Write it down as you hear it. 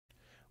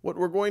What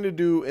we're going to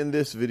do in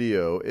this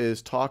video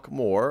is talk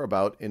more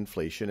about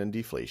inflation and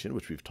deflation,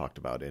 which we've talked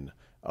about in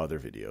other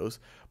videos.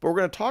 But we're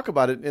going to talk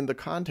about it in the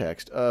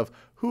context of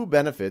who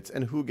benefits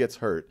and who gets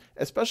hurt,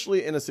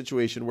 especially in a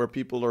situation where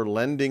people are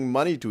lending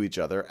money to each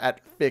other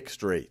at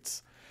fixed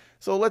rates.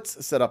 So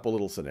let's set up a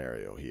little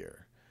scenario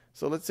here.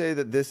 So let's say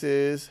that this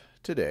is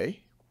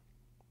today,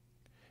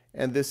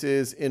 and this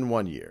is in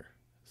 1 year.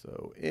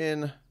 So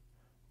in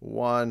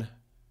 1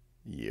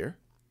 year.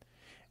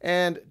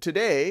 And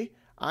today,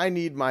 I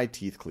need my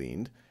teeth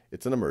cleaned.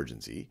 It's an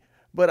emergency,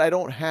 but I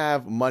don't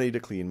have money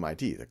to clean my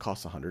teeth. It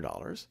costs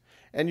 $100.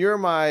 And you're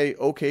my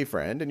okay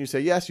friend, and you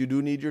say, yes, you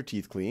do need your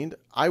teeth cleaned.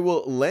 I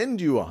will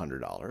lend you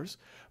 $100,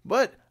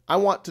 but I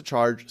want to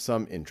charge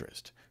some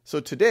interest. So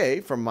today,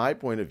 from my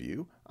point of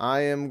view, I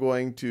am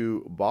going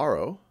to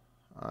borrow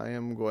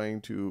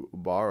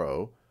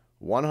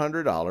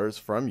 $100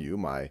 from you,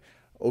 my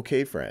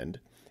okay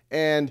friend.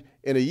 And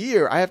in a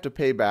year, I have to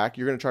pay back,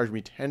 you're going to charge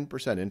me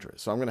 10%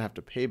 interest. So I'm going to have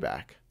to pay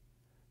back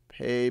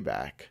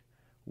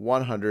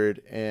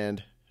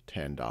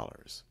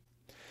 $110.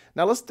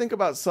 Now let's think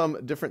about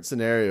some different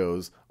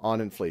scenarios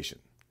on inflation.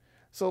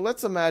 So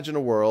let's imagine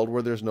a world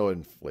where there's no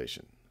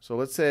inflation. So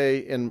let's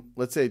say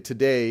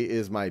today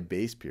is my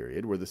base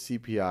period where the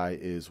CPI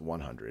is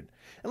 100.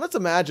 And let's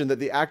imagine that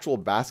the actual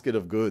basket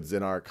of goods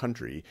in our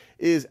country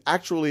is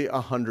actually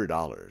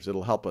 $100.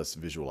 It'll help us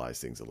visualize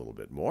things a little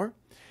bit more.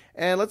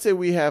 And let's say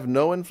we have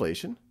no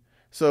inflation.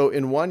 So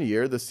in 1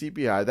 year, the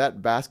CPI,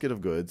 that basket of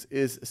goods,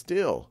 is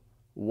still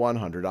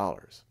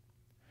 $100.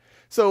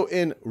 So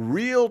in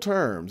real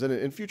terms, and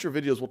in future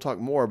videos we'll talk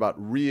more about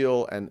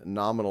real and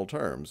nominal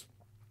terms,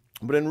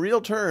 but in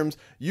real terms,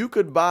 you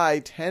could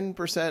buy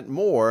 10%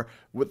 more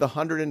with the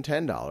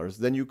 $110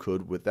 than you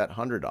could with that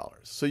 $100.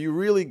 So you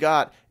really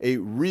got a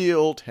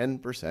real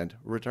 10%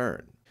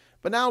 return.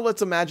 But now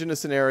let's imagine a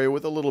scenario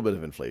with a little bit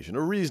of inflation,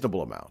 a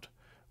reasonable amount,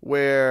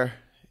 where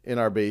in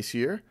our base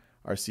year,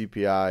 our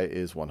CPI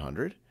is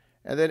 100.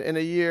 And then in a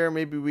year,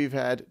 maybe we've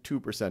had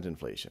 2%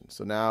 inflation.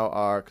 So now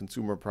our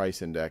consumer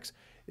price index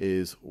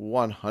is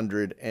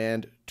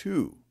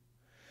 102.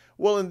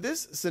 Well, in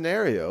this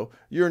scenario,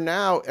 you're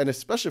now, and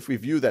especially if we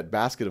view that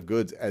basket of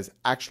goods as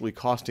actually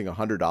costing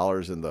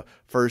 $100 in the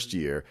first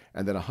year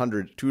and then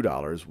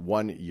 $102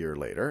 1 year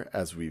later,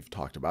 as we've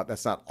talked about,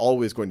 that's not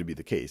always going to be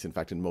the case. In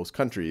fact, in most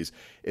countries,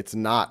 it's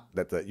not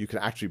that you can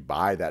actually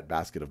buy that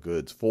basket of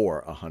goods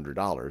for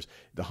 $100.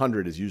 The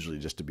 100 is usually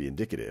just to be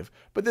indicative,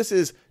 but this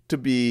is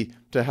to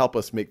help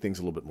us make things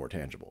a little bit more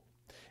tangible.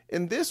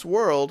 In this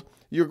world,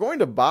 you're going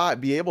to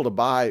be able to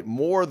buy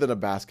more than a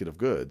basket of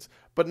goods,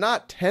 but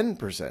not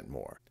 10%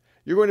 more.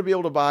 You're going to be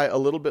able to buy a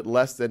little bit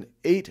less than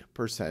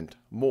 8%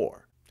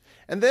 more.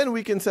 And then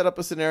we can set up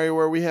a scenario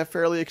where we have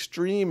fairly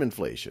extreme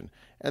inflation.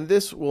 And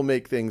this will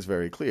make things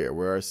very clear,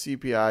 where our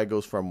CPI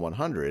goes from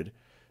 100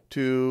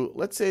 to,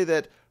 let's say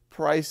that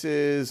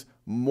prices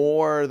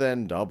more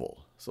than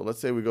double. So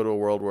let's say we go to a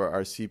world where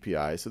our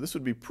CPI, so this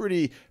would be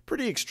pretty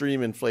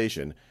extreme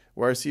inflation,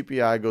 where our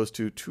CPI goes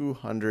to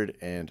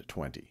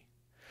 220.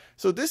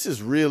 So this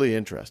is really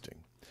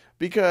interesting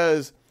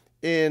because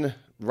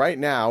right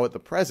now at the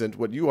present,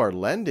 what you are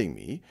lending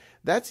me,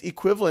 that's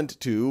equivalent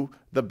to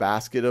the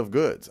basket of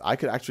goods. I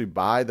could actually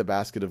buy the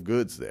basket of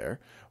goods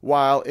there,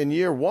 while in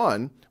year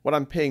one, what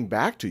I'm paying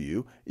back to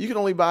you, you can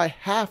only buy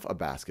half a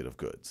basket of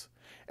goods.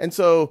 And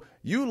so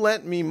you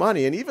lent me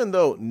money, and even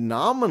though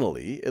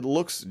nominally it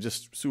looks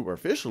just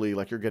superficially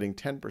like you're getting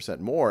 10%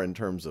 more in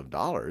terms of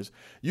dollars,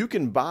 you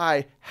can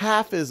buy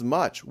half as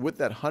much with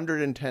that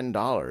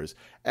 $110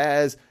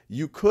 as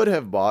you could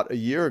have bought a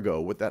year ago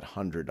with that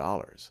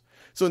 $100.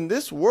 So in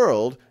this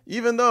world,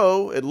 even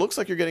though it looks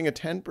like you're getting a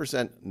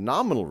 10%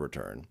 nominal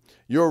return,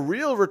 your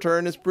real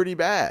return is pretty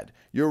bad.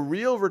 Your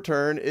real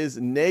return is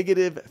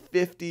negative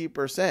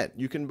 50%.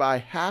 You can buy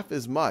half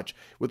as much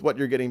with what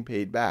you're getting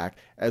paid back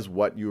as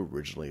what you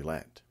originally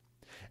lent.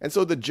 And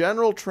so the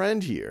general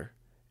trend here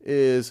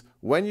is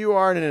when you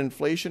are in an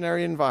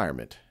inflationary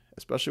environment,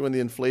 especially when the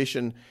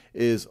inflation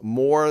is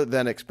more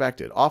than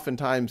expected.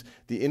 Oftentimes,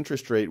 the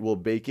interest rate will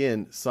bake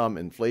in some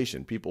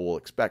inflation. People will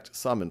expect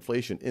some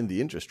inflation in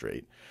the interest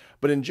rate.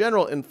 But in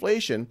general,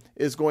 inflation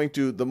is going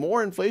to, the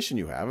more inflation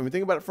you have, I mean,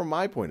 think about it from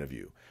my point of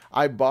view.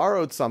 I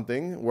borrowed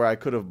something where I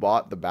could have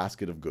bought the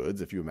basket of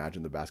goods, if you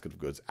imagine the basket of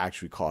goods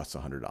actually costs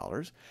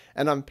 $100,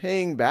 and I'm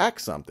paying back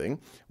something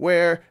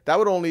where that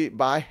would only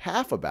buy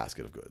half a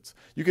basket of goods.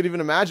 You could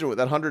even imagine with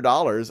that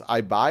 $100,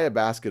 I buy a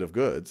basket of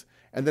goods,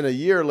 and then a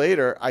year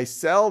later, I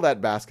sell that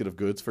basket of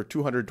goods for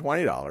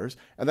 $220,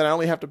 and then I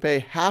only have to pay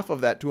half of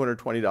that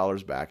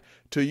 $220 back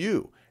to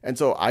you. And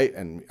so I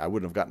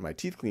wouldn't have gotten my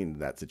teeth cleaned in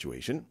that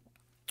situation,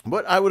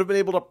 but I would have been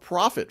able to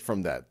profit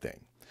from that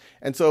thing.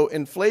 And so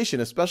inflation,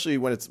 especially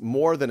when it's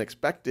more than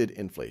expected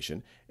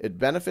inflation, it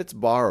benefits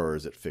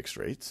borrowers at fixed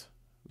rates,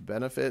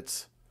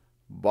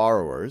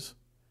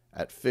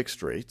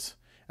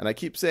 And I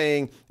keep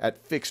saying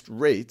at fixed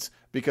rates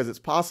because it's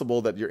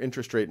possible that your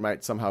interest rate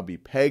might somehow be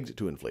pegged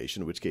to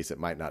inflation, in which case it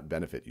might not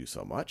benefit you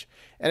so much.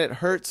 And it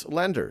hurts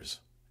lenders.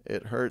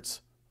 It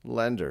hurts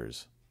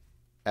lenders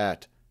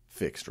at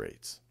fixed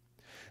rates.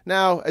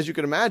 Now, as you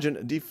can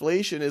imagine,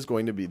 deflation is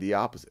going to be the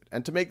opposite.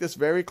 And to make this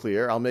very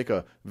clear, I'll make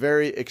a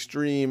very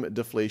extreme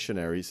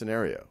deflationary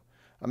scenario.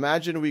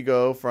 Imagine we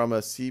go from a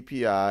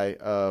CPI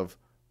of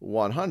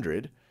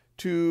 100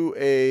 to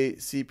a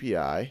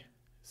CPI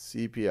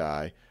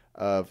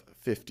of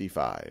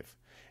 55.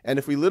 And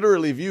if we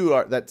literally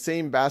view that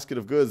same basket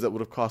of goods that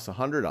would have cost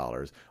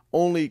 $100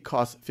 only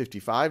costs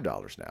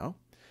 $55 now,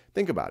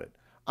 think about it.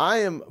 I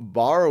am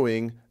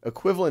borrowing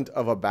equivalent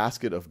of a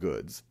basket of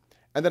goods,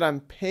 and then I'm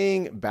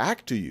paying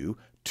back to you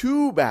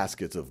 2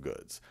 baskets of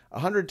goods.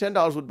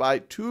 $110 would buy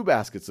 2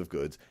 baskets of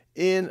goods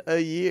in a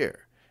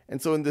year.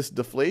 And so in this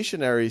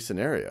deflationary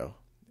scenario,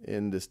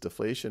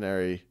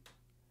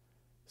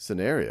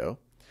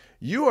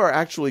 you are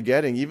actually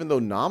getting, even though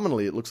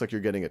nominally it looks like you're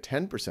getting a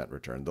 10%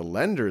 return, the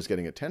lender is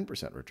getting a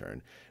 10%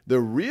 return, the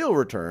real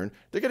return,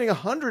 they're getting a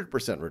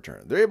 100%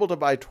 return. They're able to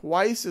buy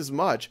twice as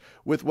much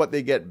with what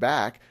they get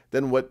back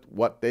than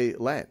what they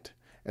lent.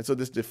 And so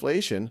this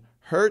deflation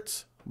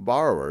hurts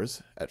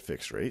borrowers at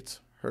fixed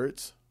rates, and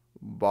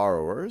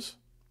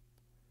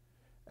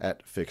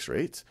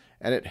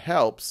it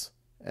helps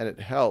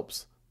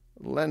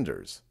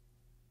lenders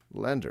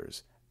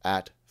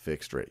at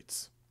fixed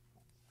rates.